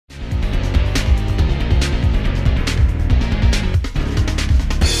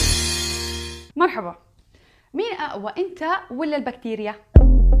مرحبا. مين أقوى، أنت ولا البكتيريا؟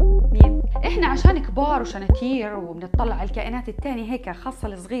 مين؟ إحنا عشان كبار وشناكير وبنطلع على الكائنات التانية هيك خاصة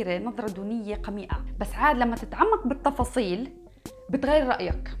الصغيرة نظرة دونية قميئة، بس عاد لما تتعمق بالتفاصيل بتغير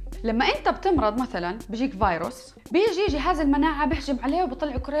رأيك. لما أنت بتمرض مثلا بيجيك فيروس، بيجي جهاز المناعة بيهجم عليه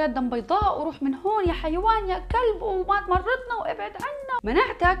وبيطلع كريات دم بيضاء وروح من هون يا حيوان يا كلب وما تمرضنا وابعد عنا.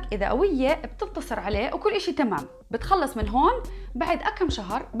 مناعتك إذا قوية بتنتصر عليه وكل إشي تمام، بتخلص من هون. بعد كم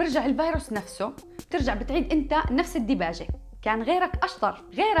شهر برجع الفيروس نفسه، بترجع بتعيد أنت نفس الديباجة. كان غيرك أشطر،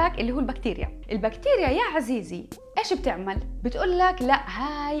 غيرك اللي هو البكتيريا. البكتيريا يا عزيزي إيش بتعمل؟ بتقول لك لا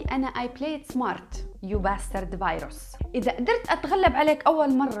هاي أنا I played smart you bastard virus. إذا قدرت أتغلب عليك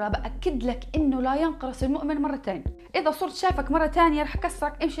أول مرة بأكد لك إنه لا ينقرص المؤمن مرتين. إذا صرت شافك مرة تانية رح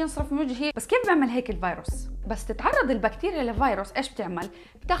كسرك، امشي ينصرف من وجهي. بس كيف بيعمل هيك الفيروس؟ بس تتعرض البكتيريا لفيروس إيش بتعمل؟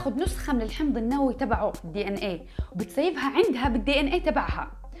 بتاخد نسخة من الحمض النووي تبعه DNA وبتسيبها عندها بالDNA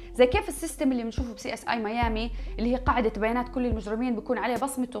تبعها. زي كيف السيستم اللي بنشوفه بCSI ميامي اللي هي قاعدة بيانات كل المجرمين بيكون عليه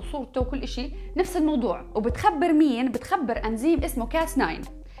بصمته وصورته وكل إشي، نفس الموضوع. وبتخبر مين؟ بتخبر أنزيم اسمه Cas9.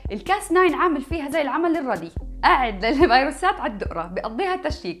 الCas9 عامل فيها زي العمل الردي، قاعد للفيروسات على الدقرة بيقضيها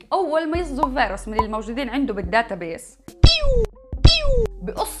تشيك. أول ما يصدر فيروس من الموجودين عنده بالداتابيس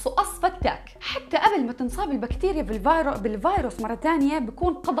بقصوا قص فتاك. حتى قبل ما تنصاب البكتيريا بالفيروس مرة تانية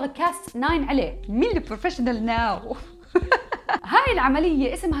بيكون قضى Cas9 عليه. مين البروفيشنال ناو؟ هاي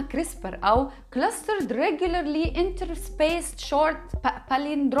العملية اسمها كريسبر أو Clustered Regularly Interspaced Short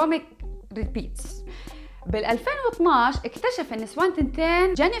Palindromic Repeats. بال 2012 اكتشف النسوان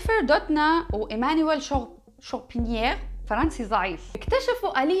تنتين جينيفر دوتنا وإيمانويل شوبينيير، فرنسي ضعيف،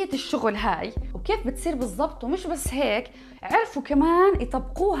 اكتشفوا آلية الشغل هاي وكيف بتصير بالضبط. ومش بس هيك، عرفوا كمان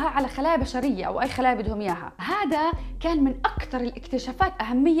يطبقوها على خلايا بشرية أو أي خلايا بدهم إياها. هذا كان من أكثر الاكتشافات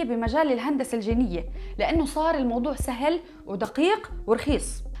أهمية بمجال الهندسة الجينية، لأنه صار الموضوع سهل ودقيق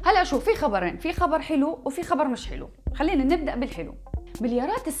ورخيص. هلأ شوف، في خبرين، في خبر حلو وفي خبر مش حلو. خلينا نبدأ بالحلو.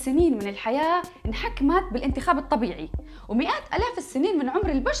 مليارات السنين من الحياة انحكمت بالانتخاب الطبيعي، ومئات آلاف السنين من عمر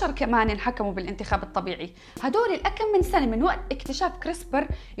البشر كمان انحكموا بالانتخاب الطبيعي. هدول الأكم من سنة من وقت اكتشاف كريسبر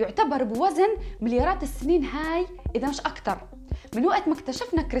يعتبر بوزن مليارات السنين هاي إذا مش أكتر. من وقت ما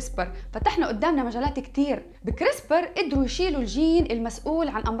اكتشفنا كريسبر فتحنا قدامنا مجالات كتير. بكريسبر قدروا يشيلوا الجين المسؤول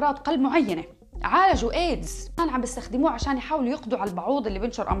عن أمراض قلب معينة، عالجوا ايدز، كان عم بيستخدموه عشان يحاولوا يقضوا على البعوض اللي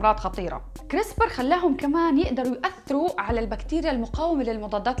بنشر امراض خطيره. كريسبر خلاهم كمان يقدروا ياثروا على البكتيريا المقاومه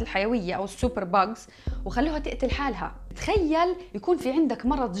للمضادات الحيويه او السوبر باجز وخلوها تقتل حالها. تخيل يكون في عندك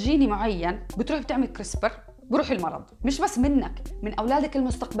مرض جيني معين، بتروح بتعمل كريسبر بروح المرض، مش بس منك، من اولادك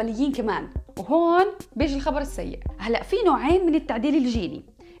المستقبليين كمان. وهون بيجي الخبر السيء. هلا في نوعين من التعديل الجيني،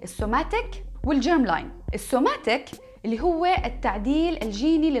 السوماتيك والجيرم لاين. السوماتيك اللي هو التعديل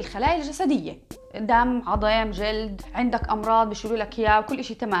الجيني للخلايا الجسدية، دم، عظم، جلد، عندك أمراض بيشيلوا لك إياه وكل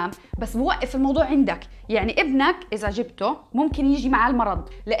إشي تمام، بس بوقف الموضوع عندك. يعني ابنك إذا جبته ممكن يجي معاه المرض،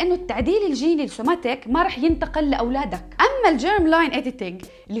 لأنه التعديل الجيني السوماتيك ما رح ينتقل لأولادك. أما الجيرم لاين إديتنج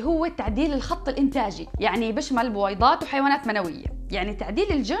اللي هو تعديل الخط الإنتاجي، يعني بيشمل بويضات وحيوانات منوية. يعني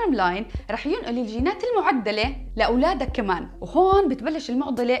تعديل الجيرم لاين رح ينقل الجينات المعدلة لأولادك كمان. وهون بتبلش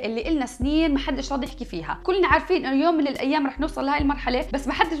المعضلة اللي إلنا سنين ما حدش راضي يحكي فيها. كلنا عارفين إنه يوم من الأيام رح نوصل لهاي المرحلة، بس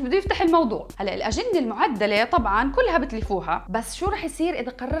ما حدش بده يفتح الموضوع. هلا الأجنة المعدلة طبعا كلها بتلفوها، بس شو رح يصير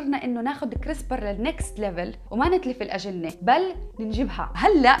إذا قررنا إنه ناخذ كريسبر للنكست ليفل وما نتلف الأجنة بل ننجبها؟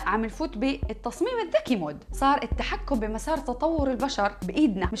 هلا عم نفوت بالتصميم الذكي مود. صار التحكم بمسار تطور البشر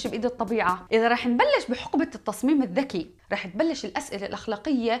بإيدنا مش بإيد الطبيعة. إذا رح نبلش بحقبة التصميم الذكي رح تبلش الأسئلة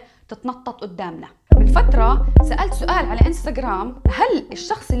الأخلاقية تتنطط قدامنا. من فترة سألت سؤال على انستغرام، هل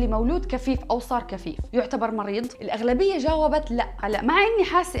الشخص اللي مولود كفيف أو صار كفيف يعتبر مريض؟ الأغلبية جاوبت لا. هلا مع إني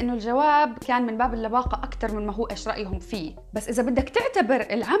حاسة إنه الجواب كان من باب اللباقة أكثر من ما هو إيش رأيهم فيه. بس إذا بدك تعتبر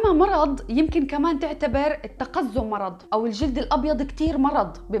العمى مرض، يمكن كمان تعتبر التقزم مرض أو الجلد الأبيض كتير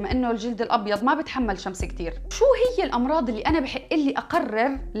مرض، بما إنه الجلد الأبيض ما بتحمل شمس كتير. شو هي الأمراض اللي أنا بحق لي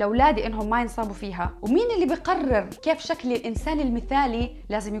أقرر لأولادي إنهم ما ينصابوا فيها؟ ومين اللي بقرر كيف شكل الإنسان المثالي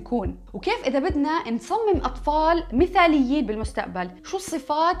لازم يكون؟ وكيف إذا بدنا نصمم أطفال مثاليين بالمستقبل، شو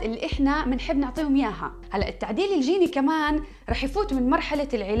الصفات اللي إحنا بنحب نعطيهم إياها؟ هلأ التعديل الجيني كمان رح يفوت من مرحلة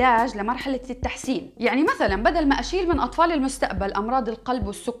العلاج لمرحلة التحسين. يعني مثلا بدل ما أشيل من أطفال المستقبل أمراض القلب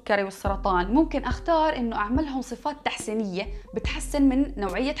والسكري والسرطان، ممكن أختار إنه أعملهم صفات تحسينية بتحسن من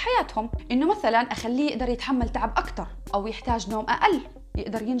نوعية حياتهم. إنه مثلا أخليه يقدر يتحمل تعب أكتر، أو يحتاج نوم أقل،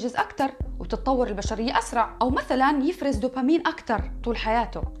 يقدر ينجز أكتر وتتطور البشرية أسرع، أو مثلا يفرز دوبامين أكتر طول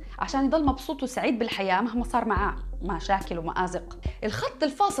حياته عشان يضل مبسوط وسعيد بالحياة مهما صار معاه مشاكل ومآزق. الخط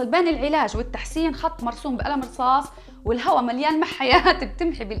الفاصل بين العلاج والتحسين خط مرسوم بقلم رصاص والهواء مليان محيات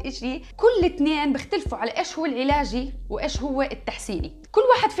بتمحي بالإشي، كل اثنين بيختلفوا على إيش هو العلاجي وإيش هو التحسيني. كل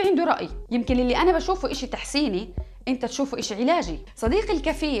واحد في عنده رأي، يمكن اللي أنا بشوفه إشي تحسيني أنت تشوفه إشي علاجي. صديقي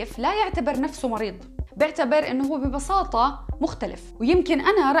الكفيف لا يعتبر نفسه مريض، بيعتبر إنه هو ببساطة مختلف، ويمكن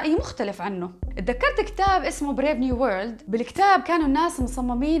أنا رأيي مختلف عنه. اتذكرت كتاب اسمه بريف نيو وورلد. بالكتاب كانوا الناس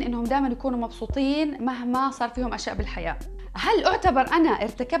مصممين إنهم دائما يكونوا مبسوطين مهما صار فيهم أشياء بالحياة. هل أعتبر أنا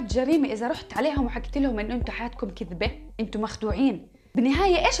ارتكبت جريمة إذا رحت عليهم وحكيت لهم إنه أنتم حياتكم كذبة؟ أنتم مخدوعين.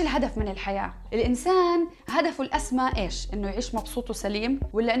 بالنهاية إيش الهدف من الحياة؟ الإنسان هدفه الأسمى إيش؟ إنه يعيش مبسوط وسليم،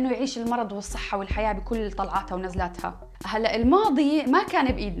 ولا إنه يعيش المرض والصحة والحياة بكل طلعاتها ونزلاتها؟ هلأ الماضي ما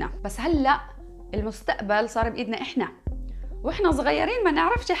كان بإيدنا، بس هلأ المستقبل صار بإيدنا إحنا، وإحنا صغيرين ما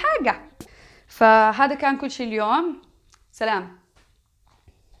نعرفش حاجة. فهذا كان كل شيء اليوم. سلام.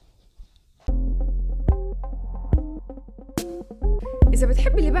 إذا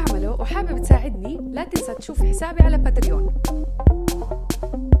بتحب اللي بعمله وحابب تساعدني، لا تنسى تشوف حسابي على باتريون.